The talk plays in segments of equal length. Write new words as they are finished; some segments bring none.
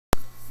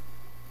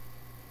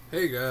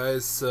Hey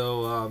guys,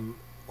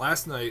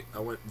 last night I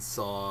went and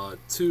saw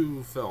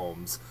two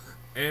films,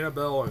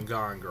 Annabelle and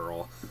Gone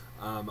Girl.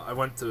 I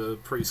went to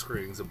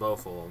pre-screenings of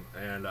both of them,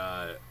 and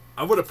I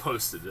would have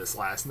posted this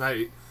last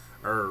night,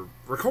 or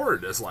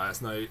recorded this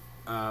last night,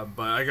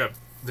 but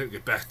didn't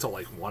get back till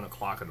like 1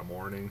 o'clock in the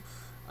morning,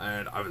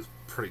 and I was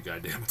pretty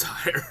goddamn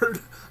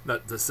tired,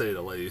 not to say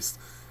the least.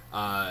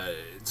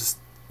 It just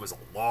was a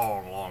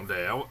long, long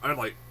day.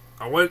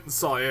 I went and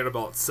saw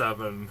Annabelle at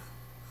 7,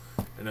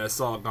 and I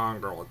saw Gone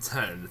Girl at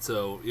 10.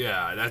 So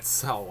yeah,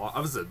 that's how long I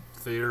was in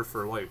theater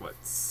for, like, what,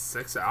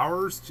 6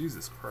 hours?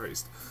 Jesus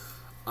Christ.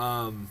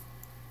 Um.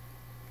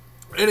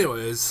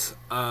 Anyways,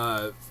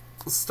 let's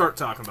start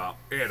talking about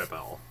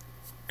Annabelle.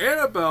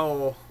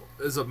 Annabelle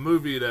is a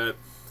movie that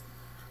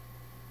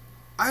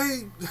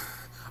I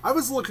I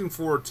was looking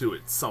forward to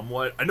it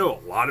somewhat. I know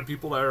a lot of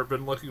people that have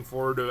been looking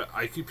forward to it.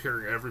 I keep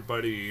hearing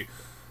everybody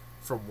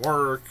from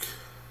work,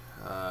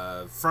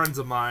 friends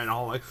of mine,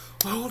 all like,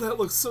 "Oh, that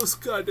looks so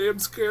goddamn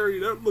scary.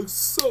 That looks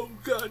so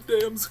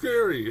goddamn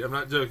scary." I'm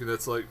not joking.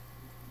 That's like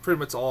pretty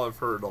much all I've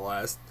heard the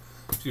last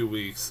few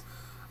weeks.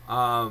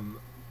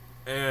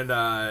 And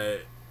I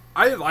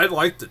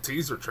liked the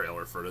teaser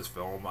trailer for this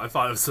film. I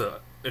thought it was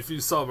if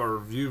you saw my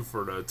review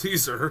for the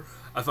teaser,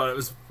 I thought it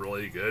was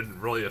really good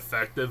and really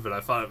effective, and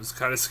I thought it was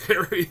kind of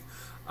scary.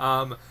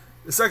 The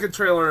second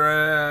trailer,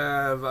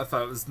 I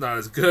thought it was not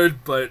as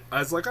good, but I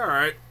was like, all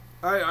right,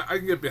 I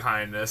can get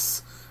behind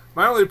this.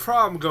 My only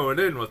problem going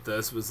in with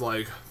this was,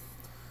 like,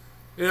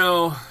 you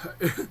know,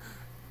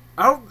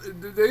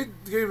 they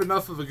gave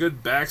enough of a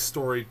good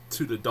backstory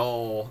to the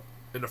doll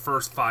in the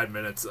first 5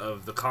 minutes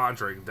of The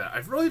Conjuring that I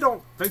really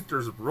don't think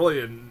there's really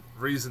a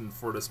reason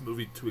for this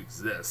movie to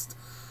exist.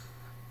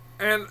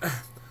 And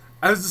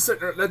I was just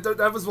sitting there,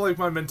 that was like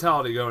my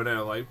mentality going in,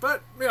 like,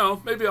 but, you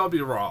know, maybe I'll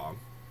be wrong.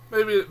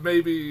 Maybe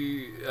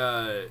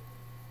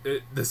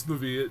this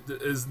movie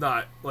is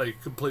not,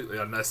 like, completely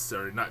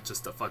unnecessary, not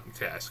just a fucking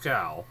cash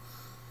cow.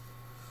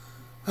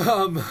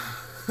 Um,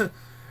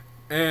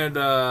 and,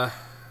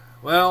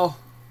 well,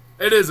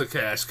 it is a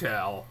cash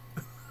cow.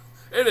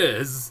 It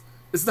is.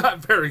 It's not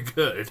very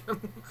good.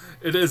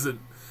 It isn't.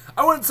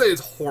 I wouldn't say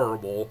it's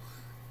horrible.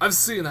 I've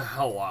seen a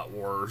hell lot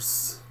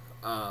worse,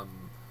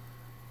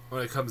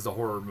 when it comes to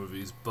horror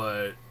movies,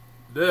 but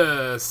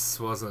this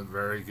wasn't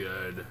very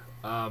good.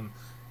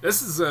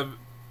 This is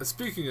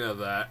speaking of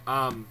that.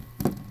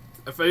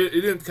 If you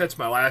didn't catch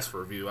my last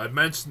review, I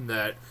mentioned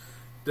that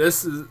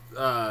this is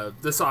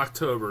this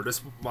October,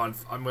 this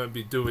month, I'm going to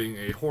be doing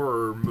a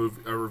horror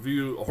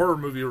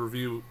movie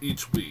review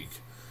each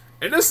week,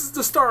 and this is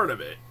the start of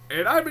it.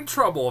 And I'm in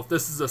trouble if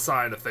this is a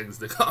sign of things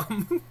to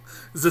come,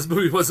 because this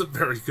movie wasn't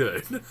very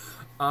good.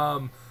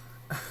 Like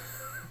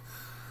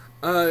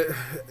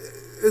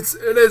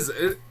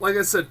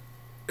I said,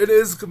 it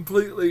is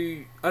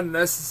completely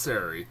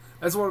unnecessary.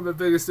 That's one of the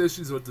biggest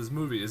issues with this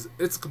movie, is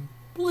it's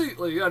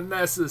completely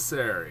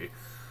unnecessary.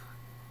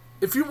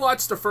 If you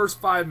watched the first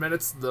 5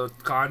 minutes of The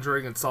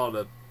Conjuring and saw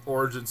the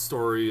origin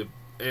story of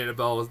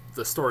Annabelle,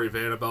 the story of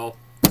Annabelle,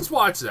 just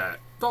watch that.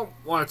 Don't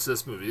watch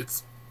this movie.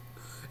 It's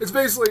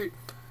basically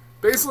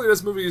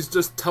this movie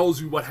just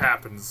tells you what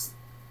happens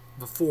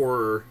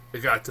before it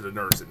got to the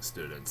nursing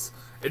students.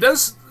 It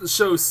does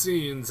show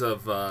scenes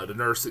of the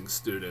nursing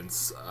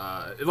students.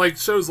 It, like,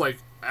 shows, like,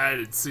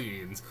 added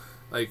scenes,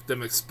 like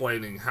them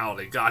explaining how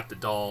they got the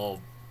doll,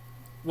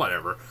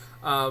 whatever,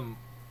 and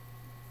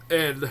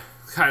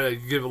kind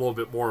of give a little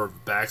bit more of a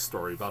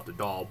backstory about the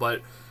doll.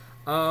 But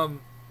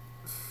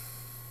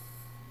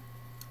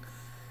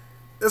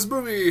this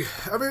movie,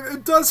 I mean,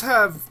 it does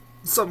have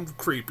some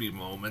creepy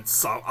moments.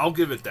 So I'll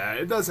give it that.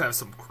 It does have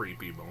some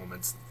creepy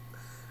moments.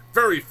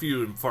 Very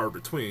few and far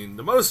between.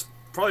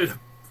 Probably the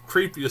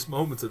creepiest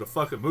moments of the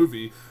fucking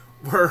movie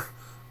were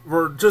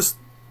just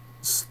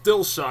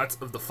still shots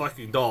of the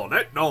fucking doll.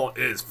 That doll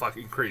is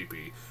fucking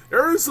creepy.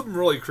 There are some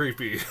really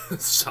creepy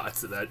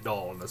shots of that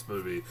doll in this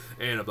movie,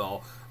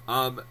 Annabelle.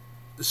 And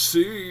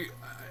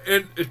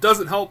it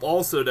doesn't help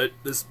also that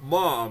this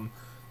mom,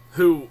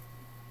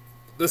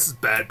 this is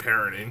bad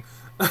parenting,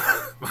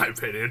 my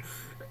opinion,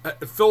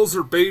 fills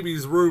her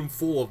baby's room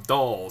full of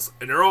dolls,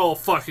 and they're all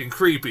fucking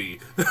creepy.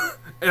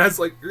 And it's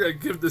like, you're gonna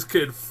give this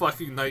kid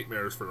fucking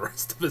nightmares for the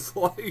rest of his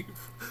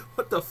life.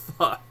 What the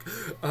fuck?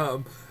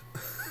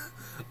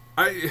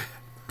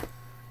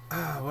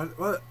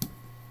 What?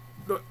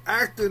 Look,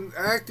 acting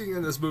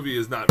in this movie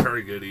is not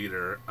very good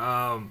either.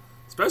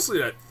 Especially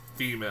that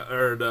female,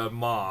 or the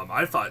mom.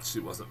 I thought she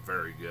wasn't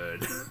very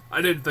good.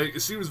 I didn't think,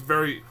 she was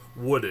very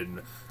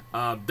wooden.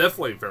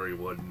 Definitely very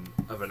wooden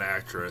of an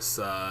actress.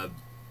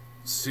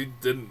 She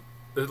did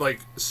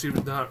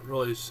not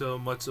really show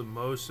much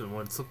emotion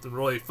when something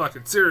really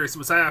fucking serious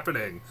was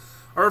happening.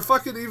 Or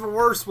fucking even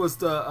worse was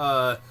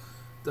the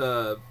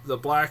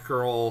black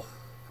girl,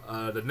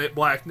 the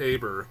black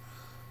neighbor,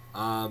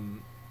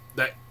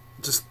 that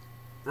just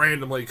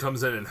randomly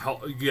comes in and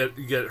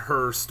get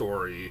her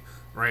story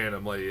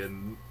randomly,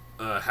 and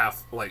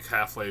halfway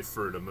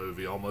through the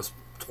movie, almost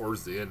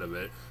towards the end of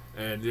it,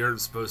 and you're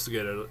supposed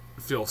to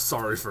feel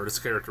sorry for this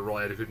character,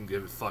 really. I couldn't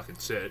give a fucking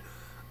shit.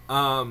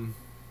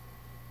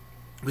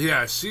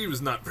 Yeah, she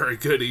was not very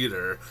good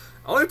either.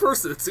 The only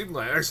person that seemed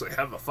like actually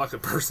have a fucking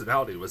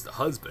personality was the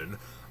husband.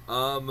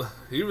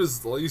 He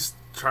was at least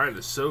trying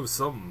to show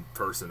some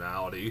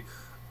personality.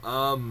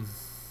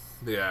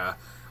 Yeah.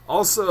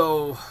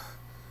 Also,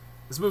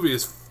 this movie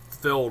is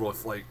filled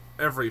with, like,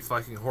 every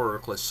fucking horror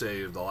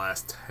cliche of the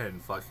last 10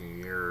 fucking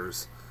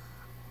years.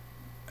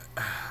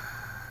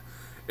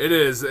 It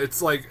is.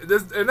 It's like,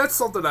 this, and that's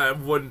something I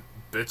wouldn't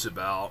bitch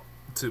about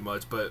too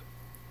much, but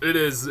it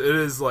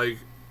is, like,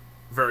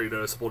 very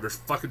noticeable. There's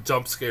fucking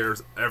jump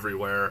scares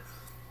everywhere.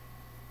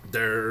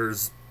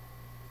 There's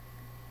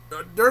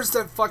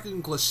that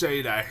fucking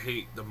cliche that I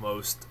hate the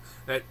most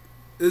that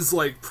is,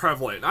 like,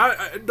 prevalent.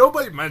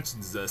 Nobody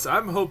mentions this.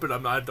 I'm hoping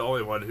I'm not the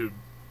only one who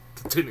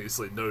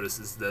continuously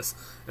notices this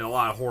in a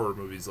lot of horror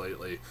movies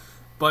lately.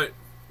 But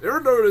you ever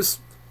notice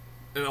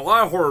in a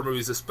lot of horror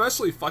movies,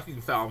 especially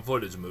fucking found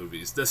footage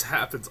movies, this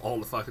happens all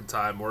the fucking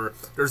time, where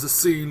there's a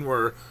scene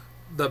where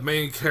the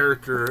main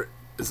character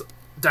is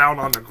down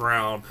on the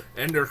ground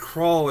and they're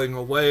crawling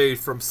away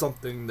from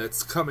something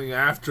that's coming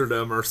after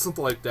them or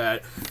something like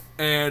that,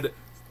 and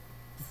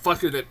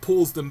fucking it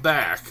pulls them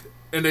back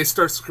and they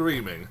start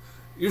screaming.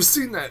 You've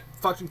seen that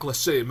fucking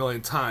cliche a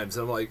million times,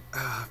 and I'm like,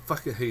 I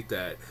fucking hate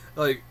that.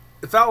 Like,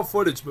 in found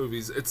footage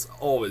movies, it's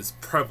always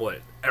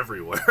prevalent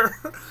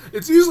everywhere.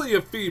 It's usually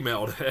a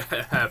female that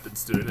it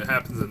happens to, and it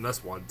happens in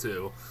this one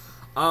too.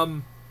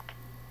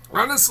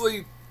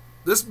 Honestly,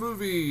 this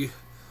movie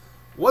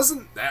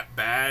wasn't that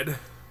bad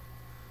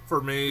for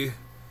me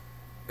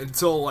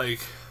until, like,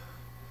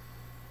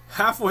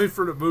 halfway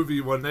through the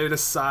movie when they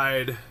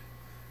decide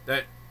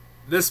that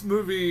this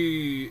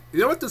movie, you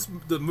know what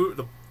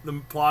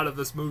the plot of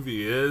this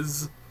movie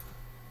is?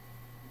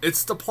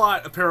 It's the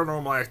plot of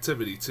Paranormal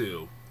Activity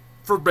 2.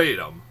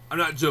 Verbatim. I'm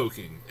not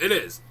joking. It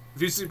is.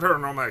 If you see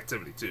Paranormal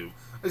Activity 2.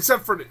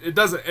 Except for it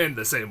doesn't end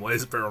the same way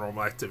as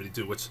Paranormal Activity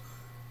 2, which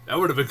that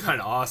would have been kind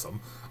of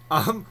awesome.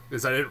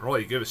 Because I didn't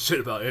really give a shit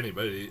about any of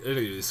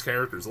these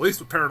characters. At least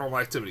with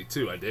Paranormal Activity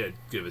 2, I did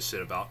give a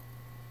shit about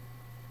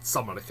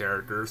some of the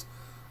characters.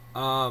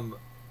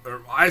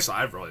 Actually,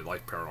 I really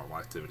liked Paranormal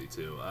Activity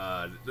 2.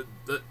 I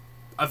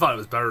thought it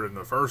was better than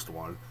the first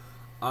one.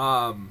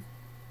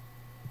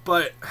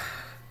 But,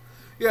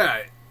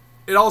 yeah,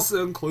 it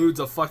also includes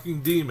a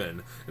fucking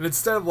demon. And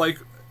instead of, like,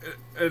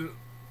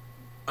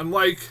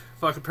 unlike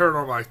fucking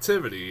Paranormal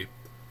Activity,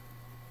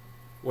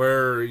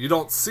 where you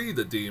don't see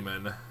the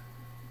demon,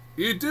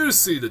 you do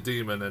see the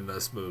demon in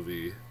this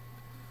movie.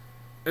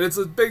 And it's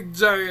a big,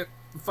 giant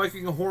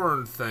fucking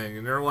horn thing.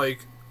 And you're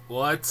like,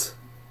 what?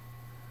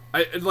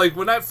 Like,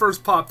 when that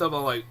first popped up,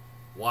 I'm like,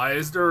 why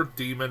is there a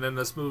demon in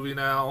this movie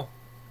now?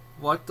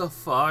 What the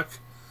fuck?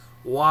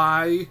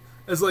 Why?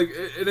 It's like,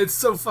 and it's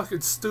so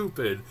fucking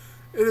stupid.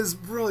 It is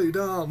really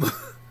dumb.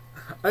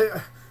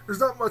 There's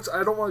not much,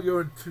 I don't want to go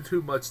into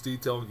too much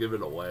detail and give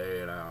it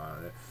away,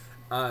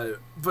 and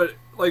but,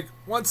 like,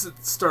 once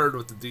it started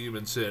with the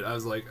demon shit, I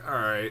was like,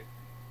 alright,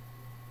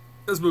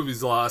 this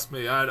movie's lost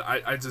me.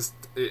 This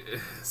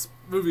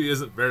movie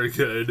isn't very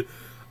good.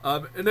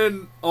 And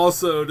then,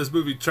 also, this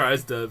movie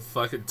tries to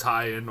fucking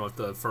tie in with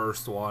the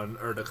first one,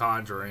 or The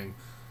Conjuring.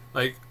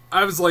 Like,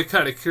 I was, like,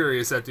 kind of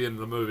curious at the end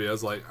of the movie. I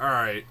was like,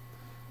 alright,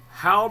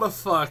 how the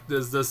fuck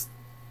does this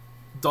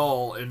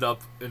doll end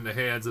up in the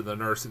hands of the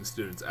nursing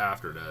students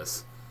after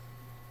this?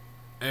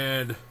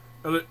 And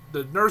the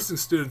nursing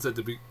students at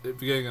the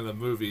beginning of the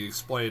movie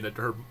explained that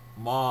her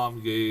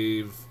mom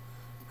gave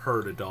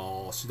her the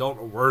doll. She don't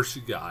know where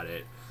she got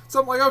it. So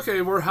I'm like,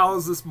 okay, how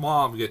does this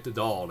mom get the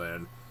doll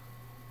then?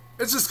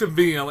 It's just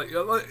convenient.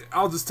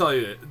 I'll just tell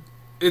you,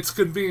 it's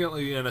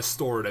conveniently in a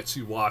store that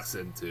she walks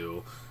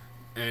into,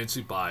 and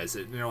she buys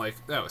it, and you're like,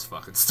 that was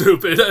fucking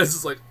stupid. I was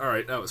just like,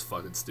 alright, that was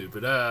fucking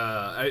stupid.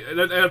 And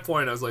at that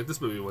point, I was like, this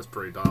movie was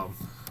pretty dumb.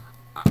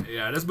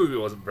 Yeah, this movie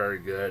wasn't very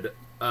good.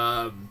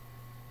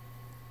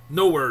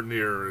 Nowhere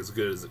near as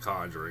good as The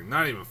Conjuring.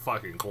 Not even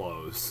fucking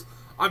close.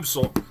 I'm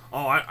so...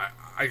 Oh,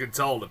 I can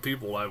tell the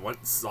people I went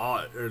and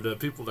saw it, or the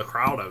people, the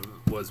crowd I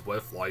was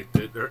with liked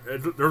it.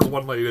 There's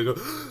one lady that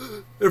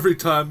go, every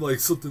time, like,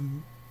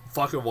 something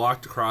fucking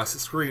walked across the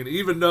screen,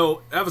 even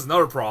though, that was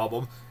another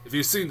problem. If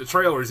you've seen the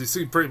trailers, you've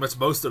seen pretty much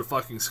most of the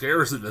fucking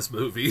scares in this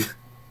movie.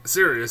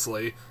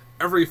 Seriously.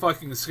 Every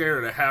fucking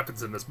scare that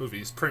happens in this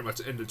movie is pretty much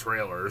in the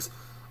trailers.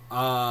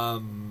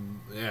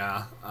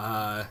 Yeah.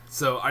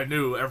 So I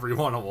knew every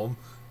one of them.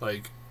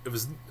 Like, it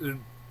was...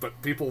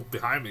 But people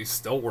behind me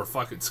still were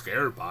fucking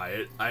scared by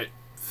it. I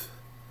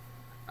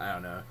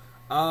don't know.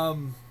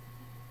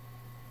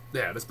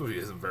 Yeah, this movie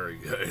isn't very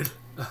good.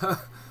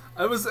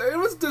 It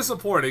was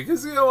disappointing,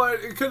 because, you know what,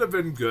 it could have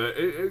been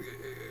good.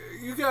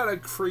 You got a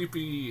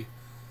creepy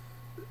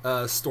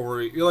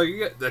story.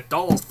 That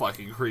doll's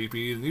fucking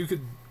creepy, and you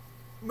could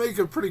make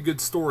a pretty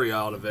good story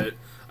out of it.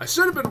 I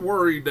should have been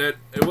worried that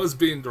it was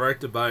being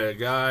directed by a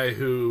guy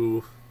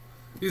who...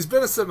 He's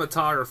been a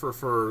cinematographer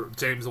for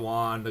James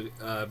Wan,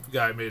 the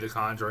guy who made The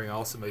Conjuring,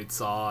 also made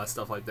Saw,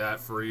 stuff like that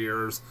for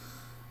years.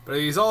 But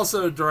he's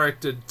also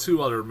directed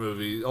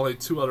only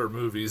two other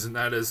movies, and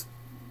that is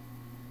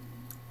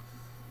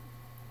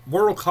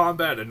Mortal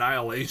Kombat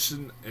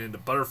Annihilation and the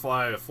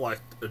Butterfly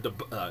Effect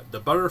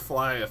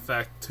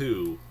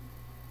 2.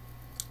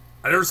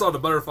 I never saw the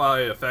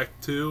Butterfly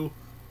Effect 2.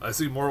 I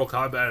see Mortal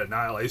Kombat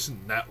Annihilation,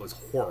 and that was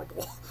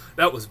horrible.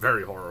 That was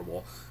very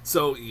horrible.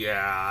 So,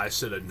 yeah, I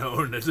should have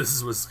known that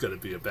this was going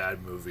to be a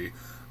bad movie.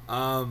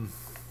 I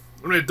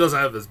mean, it doesn't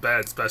have as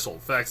bad special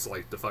effects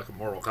like the fucking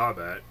Mortal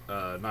Kombat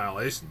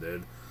Annihilation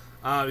did.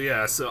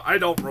 Yeah, so I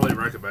don't really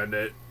recommend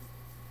it.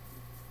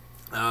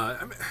 I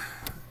mean,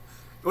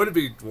 would it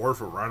be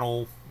worth a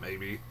rental?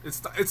 Maybe.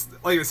 It's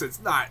like I said,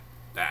 it's not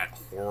that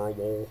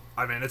horrible.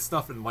 I mean, it's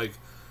nothing like...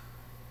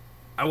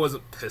 I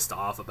wasn't pissed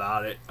off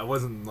about it. I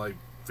wasn't, like,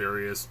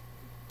 furious.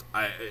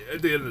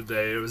 At the end of the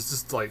day, it was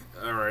just like,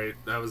 alright,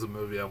 that was a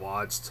movie I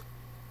watched.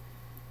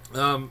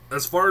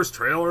 As far as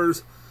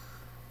trailers,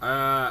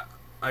 I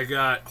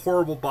got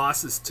Horrible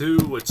Bosses 2,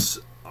 which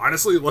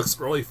honestly looks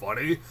really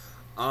funny.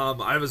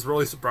 I was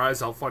really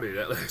surprised how funny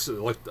that actually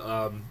looked.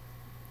 I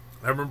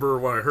remember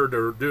when I heard they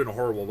were doing a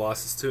Horrible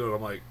Bosses 2, and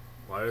I'm like,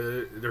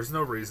 why? There's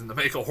no reason to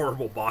make a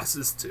Horrible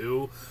Bosses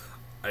 2.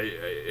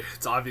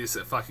 It's obvious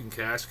a fucking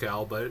cash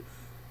cow, but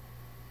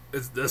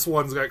this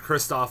one's got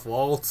Christoph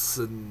Waltz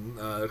and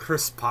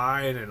Chris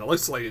Pine, and it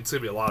looks like it's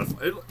gonna be a lot of.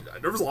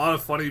 There was a lot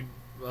of funny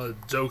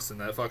jokes in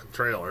that fucking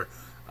trailer.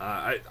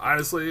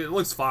 Honestly, it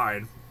looks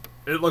fine.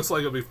 It looks like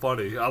it'll be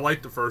funny. I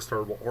like the first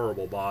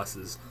Horrible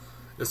Bosses.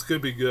 This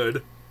could be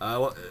good.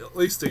 At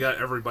least they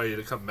got everybody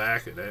to come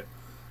back in it.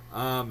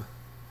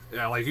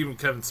 Yeah, like even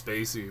Kevin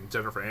Spacey and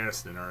Jennifer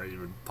Aniston are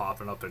even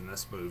popping up in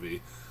this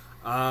movie.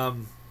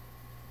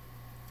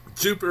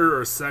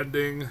 Jupiter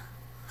Ascending.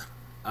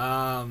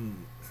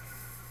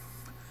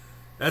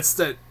 That's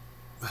that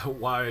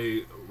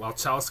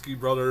Wachowski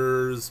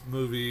Brothers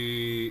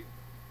movie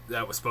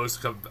that was supposed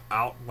to come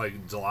out like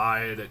in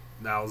July that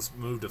now is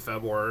moved to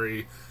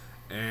February,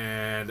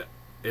 and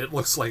it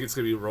looks like it's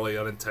gonna be really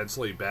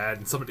unintentionally bad,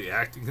 and some of the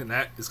acting in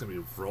that is gonna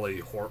be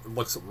really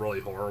looks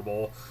really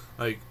horrible.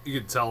 Like you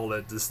can tell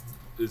that this,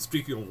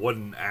 speaking of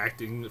wooden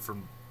acting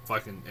from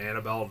fucking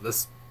Annabelle,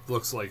 this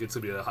looks like it's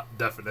gonna be a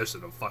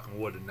definition of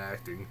fucking wooden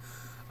acting.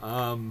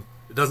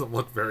 It doesn't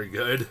look very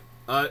good.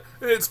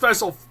 It's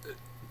special.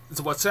 It's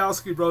a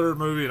Wachowski brother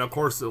movie, and of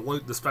course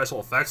the special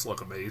effects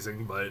look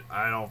amazing, but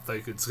I don't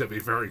think it's gonna be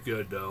very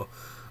good though.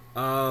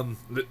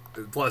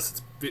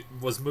 Plus it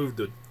was moved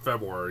to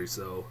February,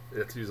 so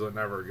it's usually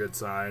never a good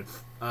sign.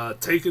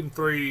 Taken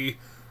 3.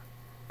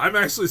 I'm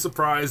actually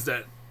surprised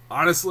that,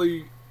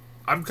 honestly,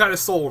 I'm kind of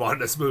sold on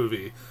this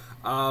movie.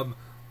 I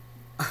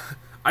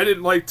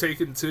didn't like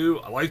Taken 2.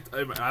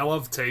 I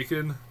love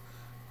Taken.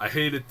 I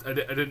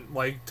didn't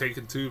like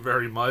Taken 2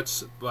 very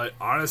much, but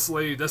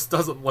honestly, this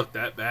doesn't look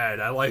that bad.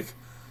 I like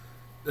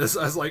this.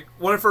 I was like,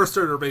 when I first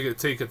started making a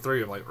Taken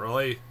 3, I'm like,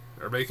 really?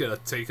 They're making a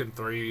Taken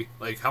 3?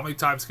 Like, how many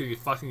times can you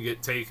fucking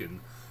get taken?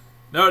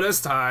 No, this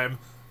time,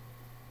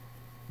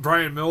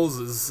 Brian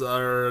Mills's,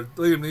 or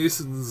Liam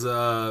Neeson's,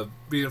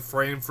 being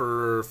framed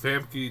for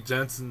Famke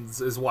Jensen's,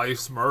 his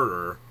wife's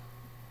murder.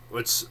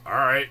 Which,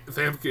 alright,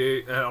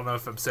 Famke, I don't know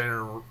if I'm saying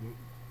her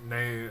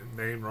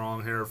name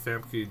wrong here,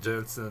 Famke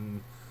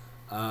Jensen.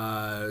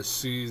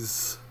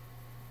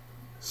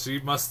 She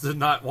must have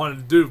not wanted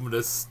to do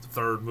this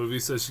third movie,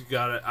 so she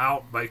got it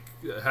out by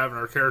having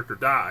her character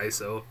die.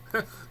 So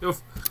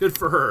good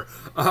for her.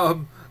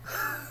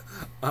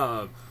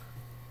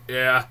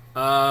 Yeah.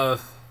 That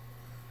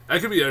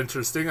could be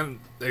interesting, and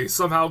they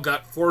somehow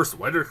got Forrest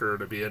Whitaker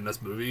to be in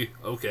this movie.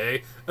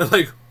 Okay, and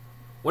like,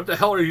 what the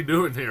hell are you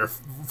doing here,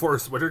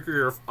 Forrest Whitaker?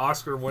 You're an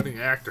Oscar-winning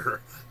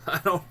actor. I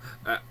don't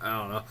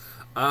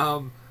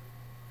know.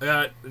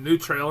 Yeah, the new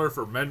trailer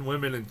for Men,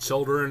 Women, and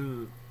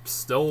Children.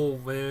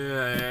 Still,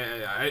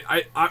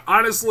 I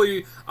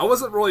honestly, I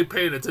wasn't really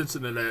paying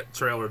attention to that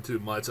trailer too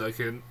much. I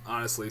can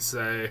honestly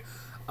say,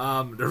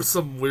 there was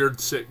some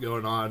weird shit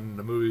going on in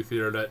the movie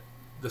theater that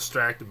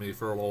distracted me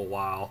for a little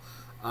while.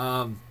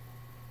 I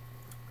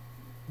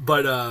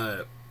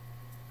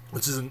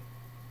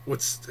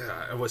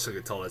wish I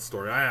could tell that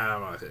story.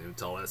 I'm not gonna even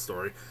tell that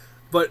story,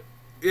 but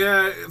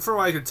yeah, from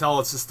what I can tell,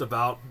 it's just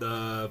about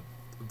a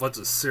bunch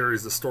of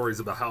series of stories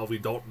about how we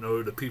don't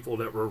know the people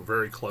that we're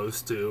very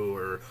close to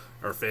or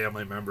our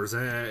family members,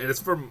 and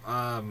it's from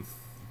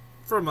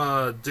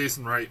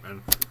Jason Reitman.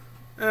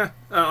 I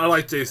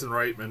like Jason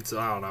Reitman, so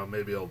I don't know,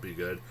 maybe it'll be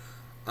good.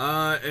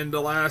 And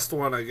the last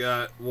one I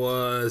got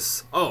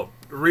was the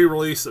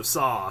re-release of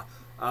Saw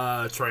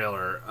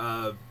trailer.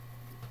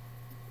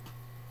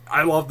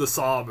 I love the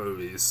Saw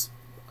movies.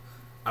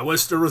 I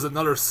wish there was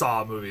another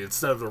Saw movie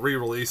instead of the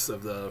re-release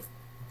of the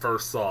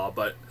first Saw,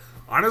 but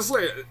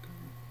honestly,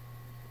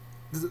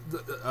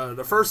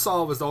 the first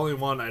Saw was the only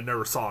one I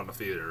never saw in the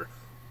theater.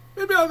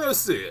 Maybe I'll go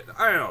see it.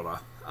 I don't know.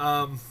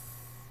 I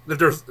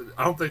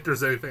don't think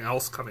there's anything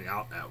else coming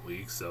out that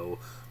week, so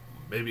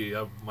maybe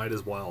I might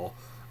as well.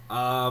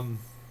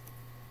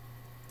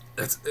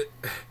 It's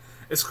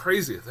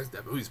crazy. I think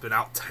that movie's been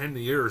out 10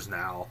 years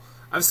now.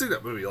 I've seen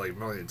that movie like a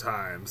million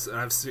times, and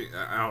I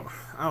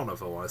don't know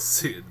if I want to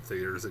see it in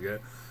theaters again.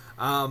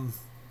 I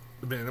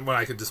mean, when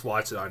I could just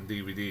watch it on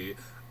DVD.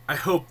 I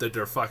hope that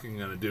they're fucking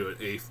gonna do an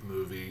 8th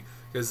movie,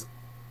 because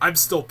I'm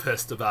still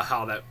pissed about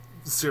how that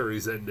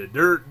series ended.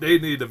 They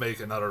need to make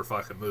another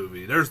fucking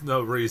movie. There's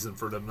no reason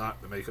for them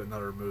not to make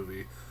another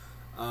movie.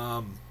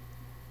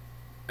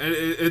 And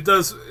it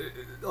does,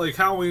 like,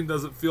 Halloween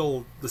doesn't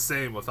feel the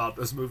same without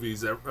this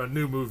movie's a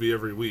new movie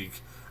every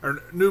week,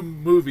 or new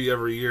movie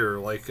every year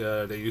like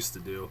they used to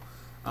do.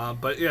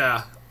 But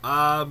yeah,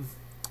 I'm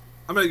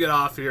gonna get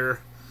off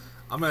here.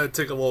 I'm gonna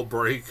take a little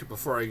break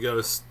before I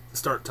go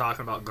start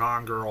talking about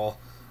Gone Girl,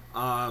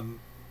 and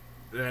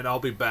I'll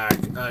be back.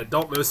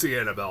 Don't go see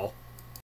Annabelle.